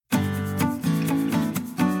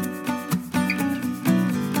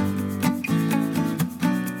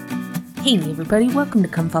Hey everybody, welcome to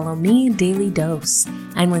Come Follow Me Daily Dose.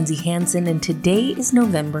 I'm Lindsay Hansen and today is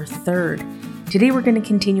November 3rd. Today we're going to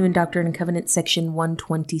continue in Doctrine and Covenants section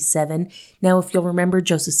 127. Now if you'll remember,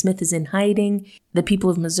 Joseph Smith is in hiding. The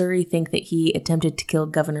people of Missouri think that he attempted to kill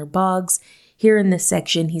Governor Boggs. Here in this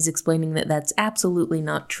section he's explaining that that's absolutely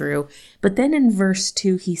not true. But then in verse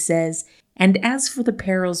 2 he says, "And as for the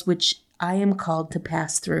perils which I am called to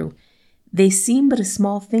pass through, they seem but a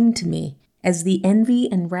small thing to me, as the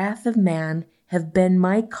envy and wrath of man have been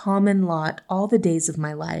my common lot all the days of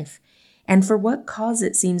my life. And for what cause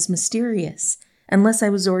it seems mysterious, unless I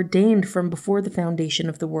was ordained from before the foundation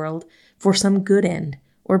of the world for some good end,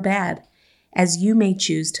 or bad, as you may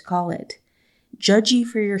choose to call it. Judge ye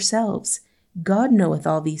for yourselves. God knoweth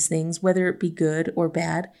all these things, whether it be good or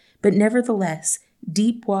bad, but nevertheless,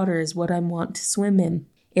 deep water is what I'm wont to swim in.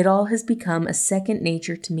 It all has become a second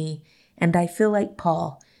nature to me, and I feel like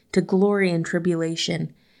Paul, to glory in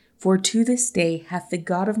tribulation. For to this day hath the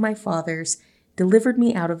God of my fathers delivered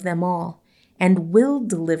me out of them all, and will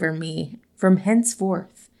deliver me from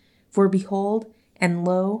henceforth. For behold, and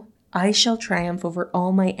lo, I shall triumph over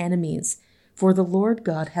all my enemies, for the Lord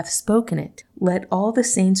God hath spoken it. Let all the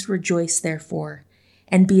saints rejoice therefore,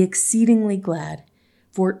 and be exceedingly glad,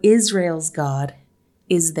 for Israel's God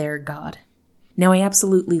is their God." Now, I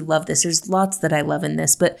absolutely love this. There's lots that I love in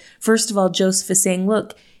this, but first of all, Joseph is saying,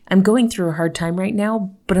 look, I'm going through a hard time right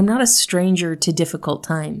now, but I'm not a stranger to difficult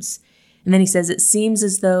times. And then he says, it seems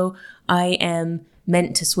as though I am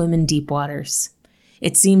meant to swim in deep waters.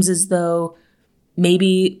 It seems as though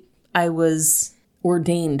maybe I was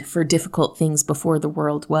ordained for difficult things before the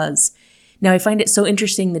world was. Now, I find it so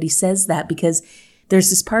interesting that he says that because there's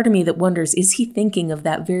this part of me that wonders, is he thinking of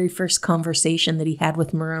that very first conversation that he had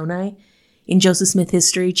with Moroni? In Joseph Smith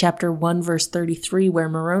History, chapter 1, verse 33, where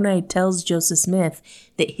Moroni tells Joseph Smith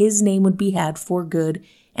that his name would be had for good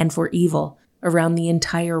and for evil around the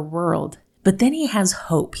entire world. But then he has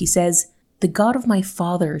hope. He says, "The God of my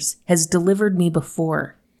fathers has delivered me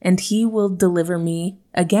before, and he will deliver me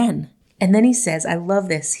again." And then he says, I love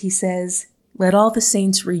this, he says, "Let all the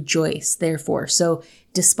saints rejoice, therefore." So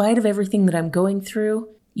despite of everything that I'm going through,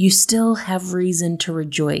 you still have reason to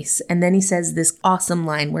rejoice. And then he says this awesome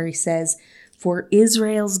line where he says, "For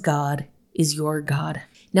Israel's God is your God."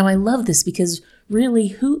 Now, I love this because really,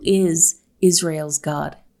 who is Israel's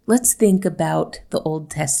God? Let's think about the Old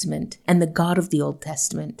Testament and the God of the Old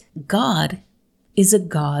Testament. God is a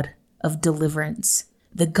God of deliverance.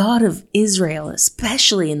 The God of Israel,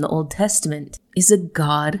 especially in the Old Testament, is a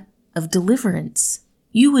God of deliverance.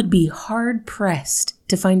 You would be hard-pressed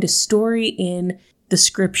to find a story in the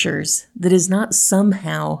scriptures that is not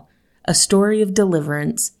somehow a story of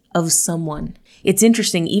deliverance of someone. It's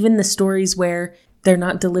interesting, even the stories where they're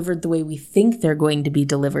not delivered the way we think they're going to be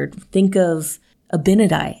delivered. Think of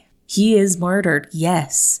Abinadi. He is martyred,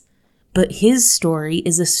 yes, but his story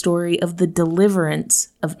is a story of the deliverance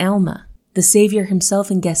of Alma. The Savior himself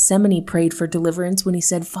in Gethsemane prayed for deliverance when he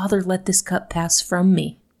said, "Father, let this cup pass from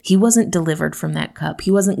me." He wasn't delivered from that cup. He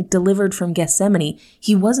wasn't delivered from Gethsemane.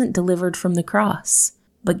 He wasn't delivered from the cross.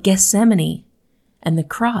 But Gethsemane and the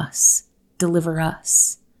cross deliver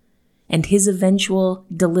us. And his eventual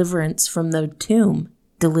deliverance from the tomb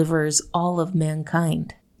delivers all of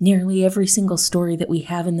mankind. Nearly every single story that we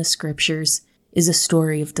have in the scriptures is a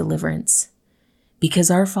story of deliverance. Because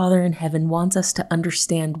our Father in heaven wants us to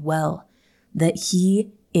understand well that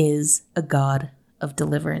he is a God of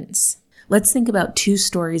deliverance. Let's think about two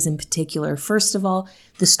stories in particular. First of all,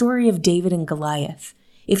 the story of David and Goliath.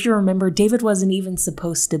 If you remember, David wasn't even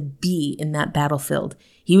supposed to be in that battlefield.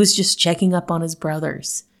 He was just checking up on his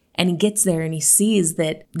brothers. And he gets there and he sees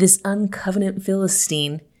that this uncovenant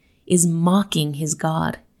Philistine is mocking his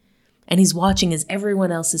God. And he's watching as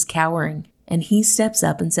everyone else is cowering. And he steps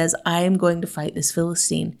up and says, "I am going to fight this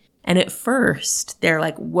Philistine." And at first, they're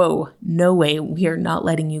like, "Whoa, no way, we are not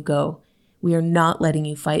letting you go. We are not letting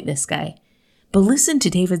you fight this guy." But listen to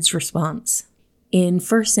David's response. In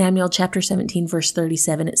 1 Samuel chapter 17, verse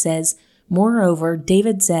 37, it says, "Moreover,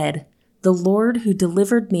 David said, the Lord who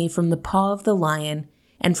delivered me from the paw of the lion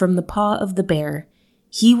and from the paw of the bear,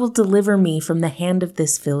 he will deliver me from the hand of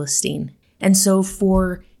this Philistine." And so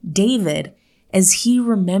for David, as he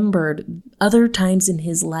remembered other times in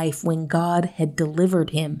his life when God had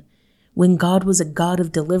delivered him, when God was a God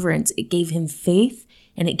of deliverance, it gave him faith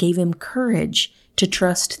and it gave him courage to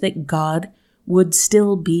trust that God would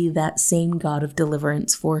still be that same God of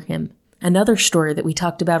deliverance for him. Another story that we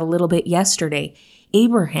talked about a little bit yesterday,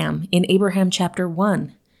 Abraham, in Abraham chapter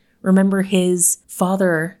 1. Remember, his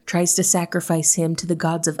father tries to sacrifice him to the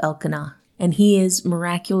gods of Elkanah, and he is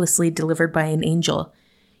miraculously delivered by an angel.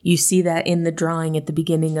 You see that in the drawing at the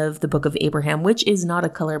beginning of the book of Abraham, which is not a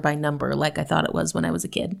color by number like I thought it was when I was a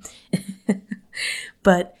kid.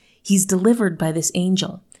 But he's delivered by this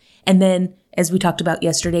angel. And then, as we talked about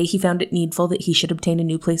yesterday, he found it needful that he should obtain a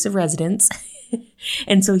new place of residence.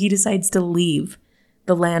 And so he decides to leave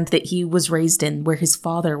the land that he was raised in, where his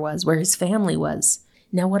father was, where his family was.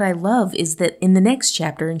 Now, what I love is that in the next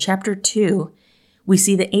chapter, in chapter 2, we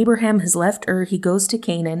see that Abraham has left Ur, he goes to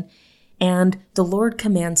Canaan, and the Lord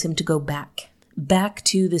commands him to go back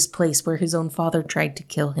to this place where his own father tried to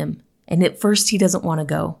kill him. And at first he doesn't want to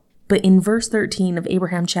go. But in verse 13 of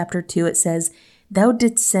Abraham chapter 2, it says, "Thou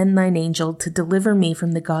didst send thine angel to deliver me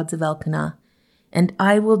from the gods of Elkanah, and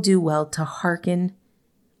I will do well to hearken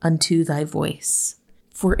unto thy voice."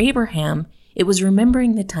 For Abraham, it was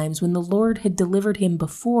remembering the times when the Lord had delivered him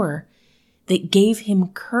before that gave him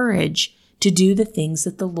courage to do the things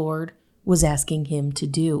that the Lord was asking him to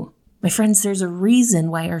do. My friends, there's a reason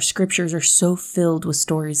why our scriptures are so filled with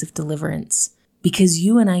stories of deliverance. Because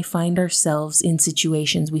you and I find ourselves in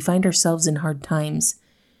situations, we find ourselves in hard times.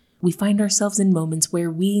 We find ourselves in moments where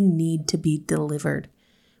we need to be delivered.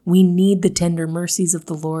 We need the tender mercies of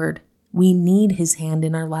the Lord. We need his hand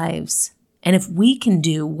in our lives. And if we can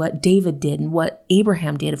do what David did and what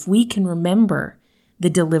Abraham did, if we can remember the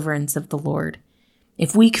deliverance of the Lord,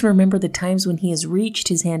 if we can remember the times when he has reached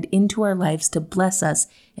his hand into our lives to bless us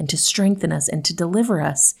and to strengthen us and to deliver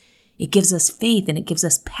us, it gives us faith and it gives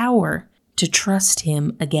us power to trust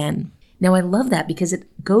him again. Now, I love that because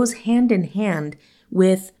it goes hand in hand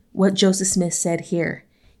with what Joseph Smith said here.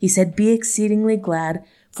 He said, "Be exceedingly glad,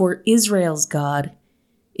 for Israel's God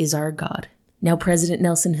is our God." Now, President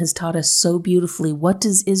Nelson has taught us so beautifully. What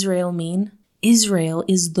does Israel mean? Israel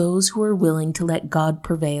is those who are willing to let God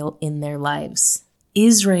prevail in their lives.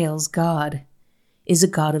 Israel's God is a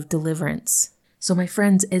God of deliverance. So, my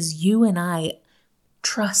friends, as you and I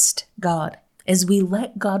trust God, as we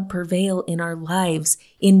let God prevail in our lives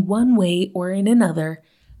in one way or in another,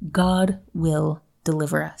 God will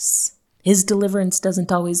deliver us. His deliverance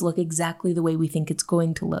doesn't always look exactly the way we think it's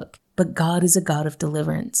going to look, but God is a God of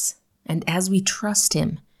deliverance. And as we trust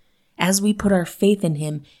him, as we put our faith in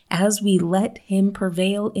him, as we let him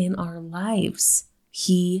prevail in our lives,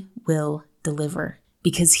 he will deliver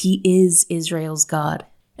because he is Israel's God.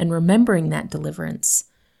 And remembering that deliverance,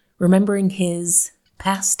 remembering his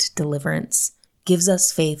past deliverance, gives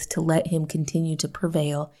us faith to let him continue to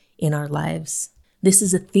prevail in our lives. This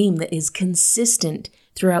is a theme that is consistent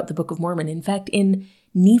throughout the Book of Mormon. In fact, in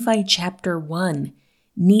Nephi chapter 1,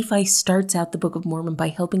 Nephi starts out the Book of Mormon by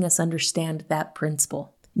helping us understand that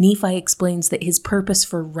principle. Nephi explains that his purpose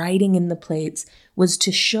for writing in the plates was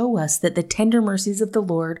to show us that the tender mercies of the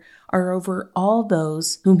Lord are over all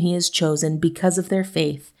those whom he has chosen because of their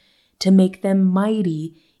faith, to make them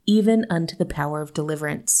mighty even unto the power of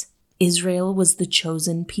deliverance. Israel was the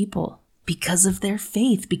chosen people because of their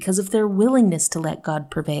faith, because of their willingness to let God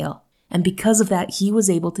prevail. And because of that, he was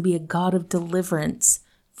able to be a God of deliverance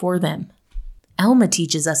for them. Alma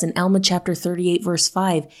teaches us in Alma chapter 38, verse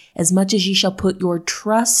 5, "As much as ye shall put your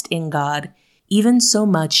trust in God, even so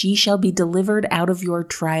much ye shall be delivered out of your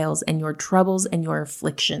trials and your troubles and your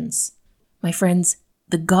afflictions." My friends,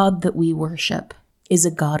 the God that we worship is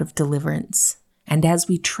a God of deliverance. And as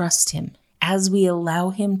we trust him, as we allow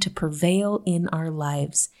him to prevail in our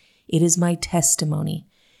lives, it is my testimony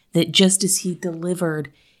that just as he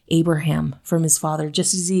delivered Abraham from his father,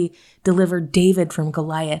 just as he delivered David from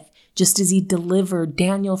Goliath, just as he delivered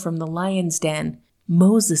Daniel from the lion's den,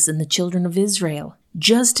 Moses and the children of Israel,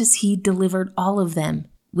 just as he delivered all of them,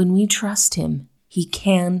 when we trust him, he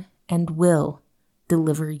can and will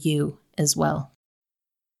deliver you as well.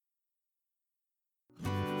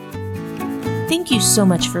 Thank you so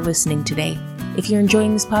much for listening today. If you're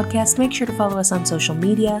enjoying this podcast, make sure to follow us on social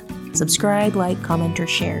media, subscribe, like, comment, or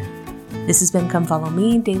share. This has been Come Follow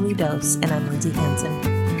Me, Daily Dose, and I'm Lindsay Hansen.